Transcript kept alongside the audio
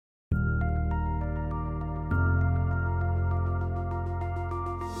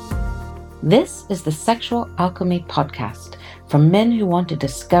This is the Sexual Alchemy Podcast for men who want to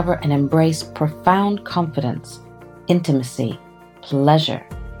discover and embrace profound confidence, intimacy, pleasure,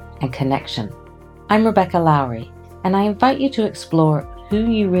 and connection. I'm Rebecca Lowry, and I invite you to explore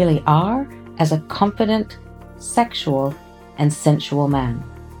who you really are as a confident, sexual, and sensual man.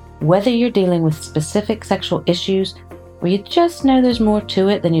 Whether you're dealing with specific sexual issues or you just know there's more to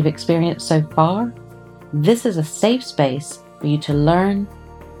it than you've experienced so far, this is a safe space for you to learn,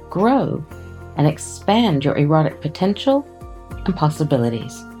 grow, and expand your erotic potential and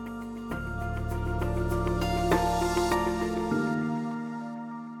possibilities.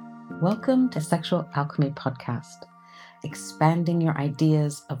 Welcome to Sexual Alchemy Podcast, expanding your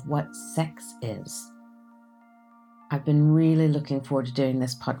ideas of what sex is. I've been really looking forward to doing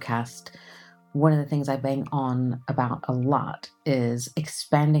this podcast. One of the things I bang on about a lot is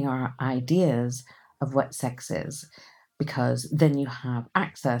expanding our ideas of what sex is, because then you have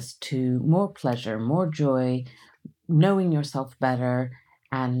access to more pleasure, more joy, knowing yourself better,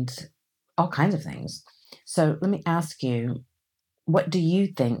 and all kinds of things. So let me ask you, what do you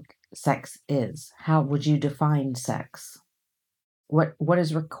think sex is? How would you define sex? What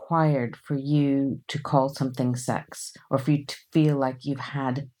is required for you to call something sex, or for you to feel like you've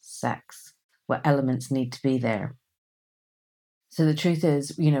had sex? What elements need to be there? So the truth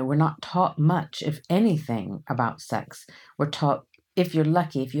is, we're not taught much, if anything, about sex. We're taught, if you're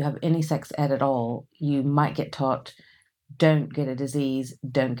lucky, if you have any sex ed at all, you might get taught, don't get a disease,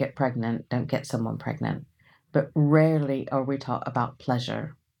 don't get pregnant, don't get someone pregnant. But rarely are we taught about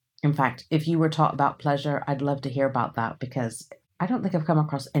pleasure. In fact, if you were taught about pleasure, I'd love to hear about that, because I don't think I've come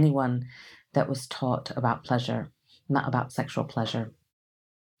across anyone that was taught about pleasure, not about sexual pleasure.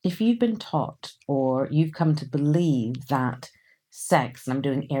 If you've been taught, or you've come to believe that sex, and I'm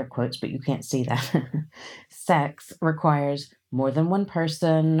doing air quotes, but you can't see that, sex requires more than one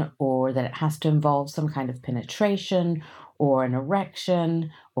person, or that it has to involve some kind of penetration, or an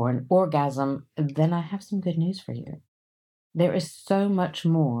erection, or an orgasm, then I have some good news for you. There is so much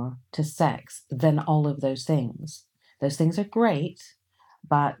more to sex than all of those things. Those things are great,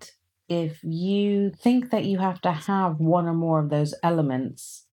 but if you think that you have to have one or more of those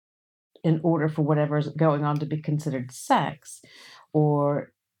elements in order for whatever's going on to be considered sex,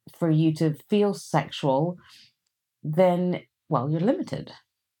 or for you to feel sexual, then, well, you're limited.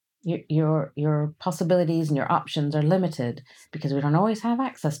 Your possibilities and your options are limited, because we don't always have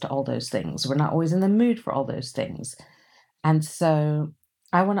access to all those things. We're not always in the mood for all those things. And so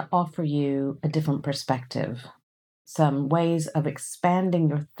I want to offer you a different perspective, some ways of expanding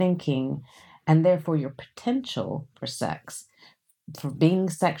your thinking and therefore your potential for sex, for being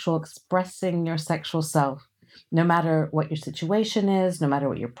sexual, expressing your sexual self, no matter what your situation is, no matter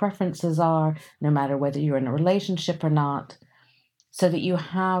what your preferences are, no matter whether you're in a relationship or not, so that you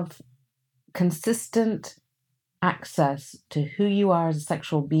have consistent access to who you are as a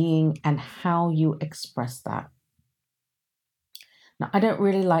sexual being and how you express that. Now, I don't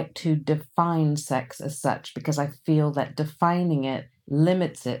really like to define sex as such, because I feel that defining it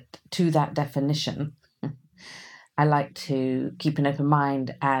limits it to that definition. I like to keep an open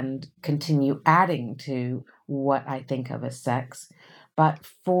mind and continue adding to what I think of as sex. But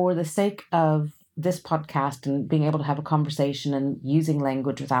for the sake of this podcast and being able to have a conversation and using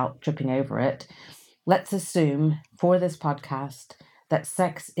language without tripping over it, let's assume for this podcast that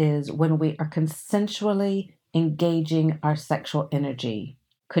sex is when we are consensually engaging our sexual energy.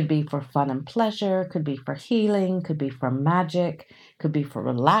 Could be for fun and pleasure, could be for healing, could be for magic, could be for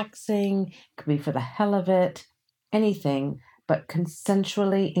relaxing, could be for the hell of it. Anything but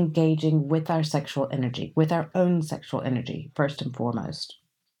consensually engaging with our sexual energy, with our own sexual energy, first and foremost.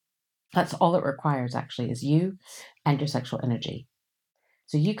 That's all it requires, actually, is you and your sexual energy.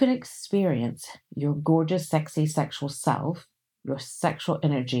 So you can experience your gorgeous, sexy sexual self, your sexual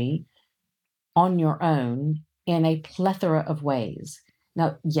energy, on your own in a plethora of ways.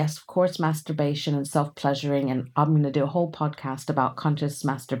 Now, yes, of course, masturbation and self-pleasuring, and I'm going to do a whole podcast about conscious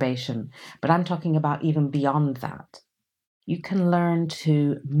masturbation, but I'm talking about even beyond that. You can learn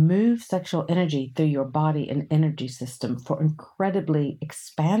to move sexual energy through your body and energy system for incredibly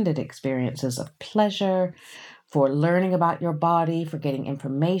expanded experiences of pleasure, for learning about your body, for getting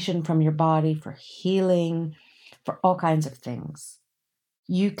information from your body, for healing, for all kinds of things.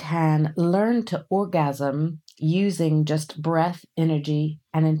 You can learn to orgasm using just breath, energy,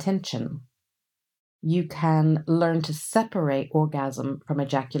 and intention. You can learn to separate orgasm from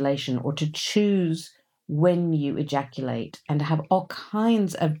ejaculation, or to choose when you ejaculate, and to have all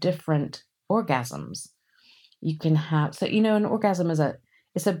kinds of different orgasms. You can have, so, an orgasm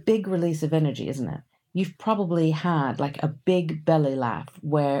it's a big release of energy, isn't it? you've probably had like a big belly laugh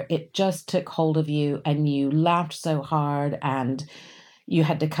where it just took hold of you and you laughed so hard and you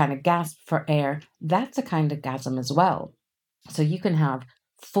had to kind of gasp for air. That's a kind of gasm as well. So you can have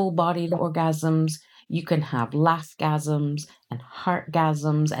full bodied orgasms, you can have laugh-gasms and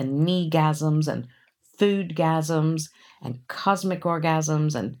heart-gasms and knee-gasms and food-gasms and cosmic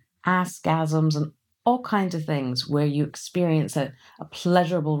orgasms and ass-gasms and all kinds of things where you experience a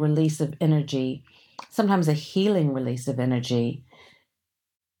pleasurable release of energy, sometimes a healing release of energy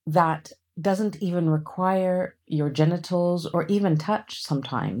that doesn't even require your genitals or even touch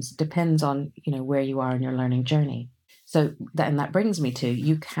sometimes, depends on, where you are in your learning journey. So that brings me to,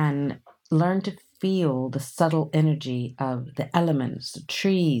 you can learn to feel the subtle energy of the elements, the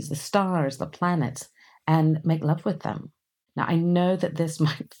trees, the stars, the planets, and make love with them. Now, I know that this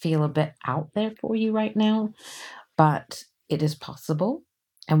might feel a bit out there for you right now, but it is possible.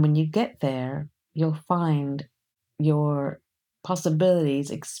 And when you get there, you'll find your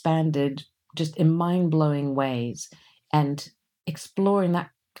possibilities expanded just in mind-blowing ways, and exploring that,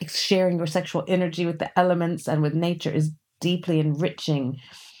 sharing your sexual energy with the elements and with nature is deeply enriching.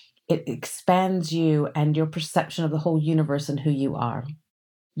 It expands you and your perception of the whole universe and who you are.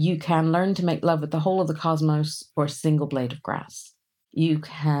 You can learn to make love with the whole of the cosmos or a single blade of grass. You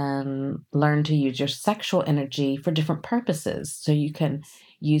can learn to use your sexual energy for different purposes. So you can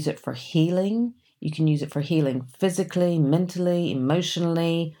use it for healing. You can use it for healing physically, mentally,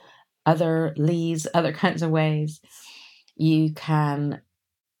 emotionally, other kinds of ways. You can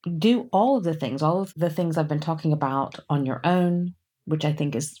do all of the things I've been talking about on your own, which I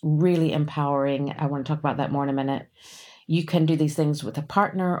think is really empowering. I want to talk about that more in a minute. You can do these things with a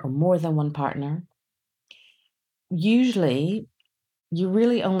partner or more than one partner. Usually, you're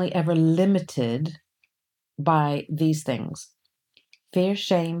really only ever limited by these things: fear,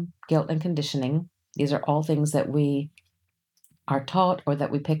 shame, guilt, and conditioning. These are all things that we are taught or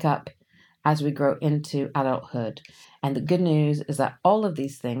that we pick up as we grow into adulthood. And the good news is that all of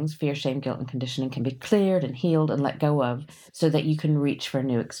these things, fear, shame, guilt, and conditioning, can be cleared and healed and let go of so that you can reach for a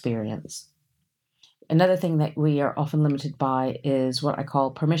new experience. Another thing that we are often limited by is what I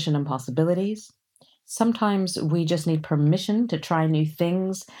call permission and possibilities. Sometimes we just need permission to try new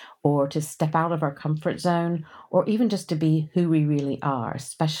things or to step out of our comfort zone or even just to be who we really are,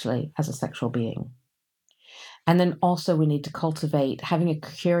 especially as a sexual being. And then also we need to cultivate having a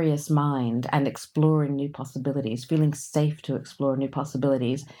curious mind and exploring new possibilities, feeling safe to explore new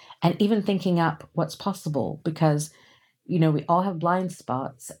possibilities, and even thinking up what's possible because, we all have blind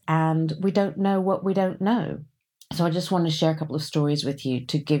spots and we don't know what we don't know. So I just want to share a couple of stories with you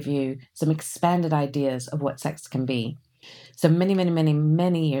to give you some expanded ideas of what sex can be. So many, many, many,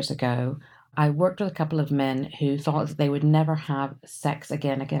 many years ago, I worked with a couple of men who thought that they would never have sex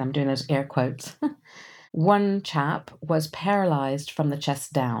again. Again, I'm doing those air quotes. One chap was paralyzed from the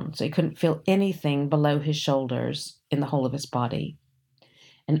chest down, so he couldn't feel anything below his shoulders in the whole of his body.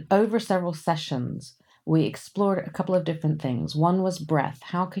 And over several sessions, we explored a couple of different things. One was breath.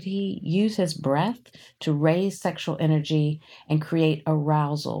 How could he use his breath to raise sexual energy and create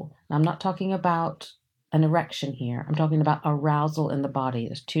arousal? Now, I'm not talking about an erection here. I'm talking about arousal in the body.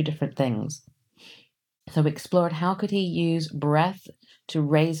 There's two different things. So we explored how could he use breath to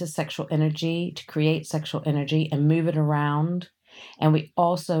raise his sexual energy, to create sexual energy and move it around. And we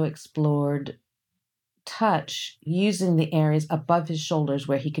also explored touch using the areas above his shoulders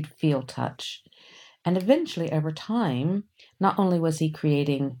where he could feel touch. And eventually, over time, not only was he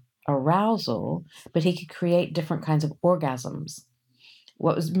creating arousal, but he could create different kinds of orgasms.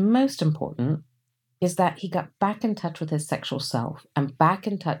 What was most important is that he got back in touch with his sexual self and back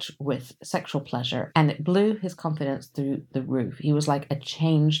in touch with sexual pleasure, and it blew his confidence through the roof. He was like a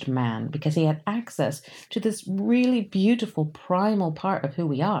changed man because he had access to this really beautiful primal part of who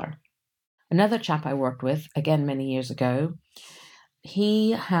we are. Another chap I worked with, again many years ago,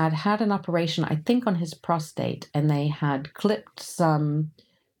 he had had an operation, I think, on his prostate, and they had clipped some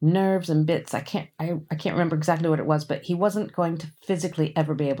nerves and bits. I can't remember exactly what it was, but he wasn't going to physically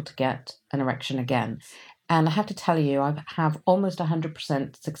ever be able to get an erection again. And I have to tell you, I have almost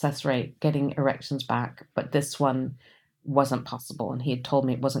 100% success rate getting erections back, but this one wasn't possible, and he had told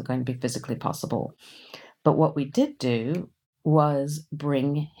me it wasn't going to be physically possible. But what we did do was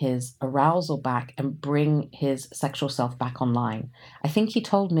bring his arousal back and bring his sexual self back online. I think he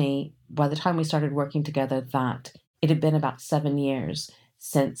told me by the time we started working together that it had been about 7 years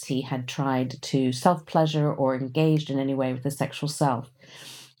since he had tried to self-pleasure or engaged in any way with his sexual self.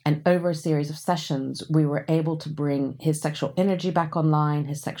 And over a series of sessions, we were able to bring his sexual energy back online,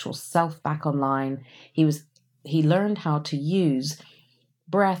 his sexual self back online. He learned how to use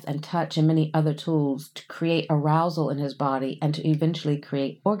breath and touch and many other tools to create arousal in his body and to eventually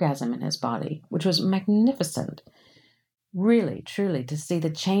create orgasm in his body, which was magnificent. Really, truly, to see the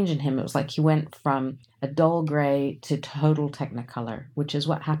change in him. It was like he went from a dull gray to total technicolor, which is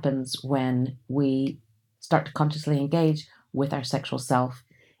what happens when we start to consciously engage with our sexual self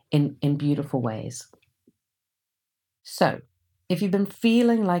in beautiful ways. So, if you've been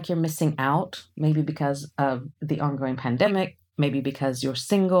feeling like you're missing out, maybe because of the ongoing pandemic, maybe because you're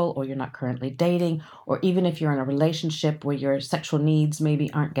single or you're not currently dating, or even if you're in a relationship where your sexual needs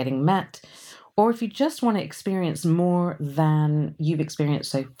maybe aren't getting met, or if you just want to experience more than you've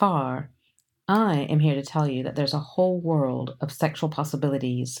experienced so far, I am here to tell you that there's a whole world of sexual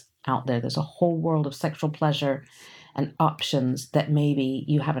possibilities out there. There's a whole world of sexual pleasure and options that maybe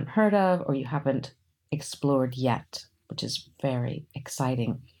you haven't heard of or you haven't explored yet, which is very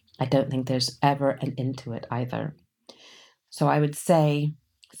exciting. I don't think there's ever an end to it either. So I would say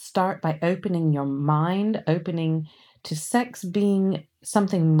start by opening your mind, opening to sex being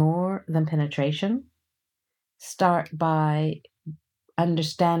something more than penetration. Start by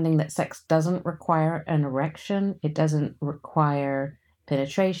understanding that sex doesn't require an erection, it doesn't require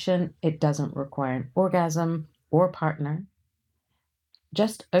penetration, it doesn't require an orgasm or partner.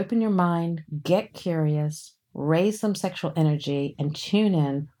 Just open your mind, get curious, raise some sexual energy, and tune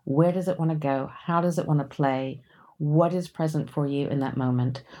in. Where does it want to go? How does it want to play? What is present for you in that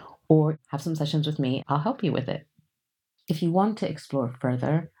moment? Or have some sessions with me. I'll help you with it. If you want to explore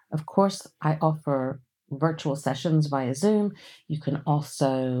further, of course, I offer virtual sessions via Zoom. You can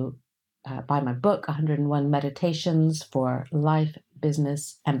also buy my book, 101 Meditations for Life,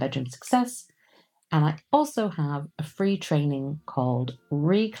 Business, and Bedroom Success. And I also have a free training called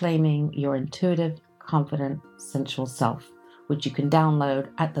Reclaiming Your Intuitive, Confident, Sensual Self, which you can download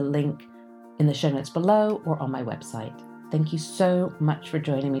at the link in the show notes below or on my website. Thank you so much for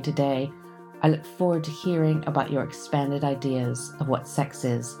joining me today. I look forward to hearing about your expanded ideas of what sex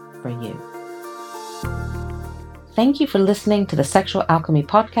is for you. Thank you for listening to the Sexual Alchemy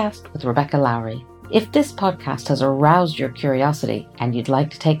Podcast with Rebecca Lowry. If this podcast has aroused your curiosity and you'd like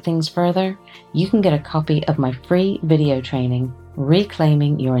to take things further, you can get a copy of my free video training,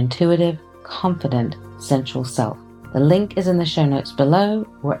 Reclaiming Your Intuitive, Confident, Sensual Self. The link is in the show notes below,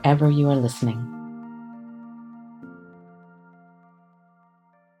 wherever you are listening.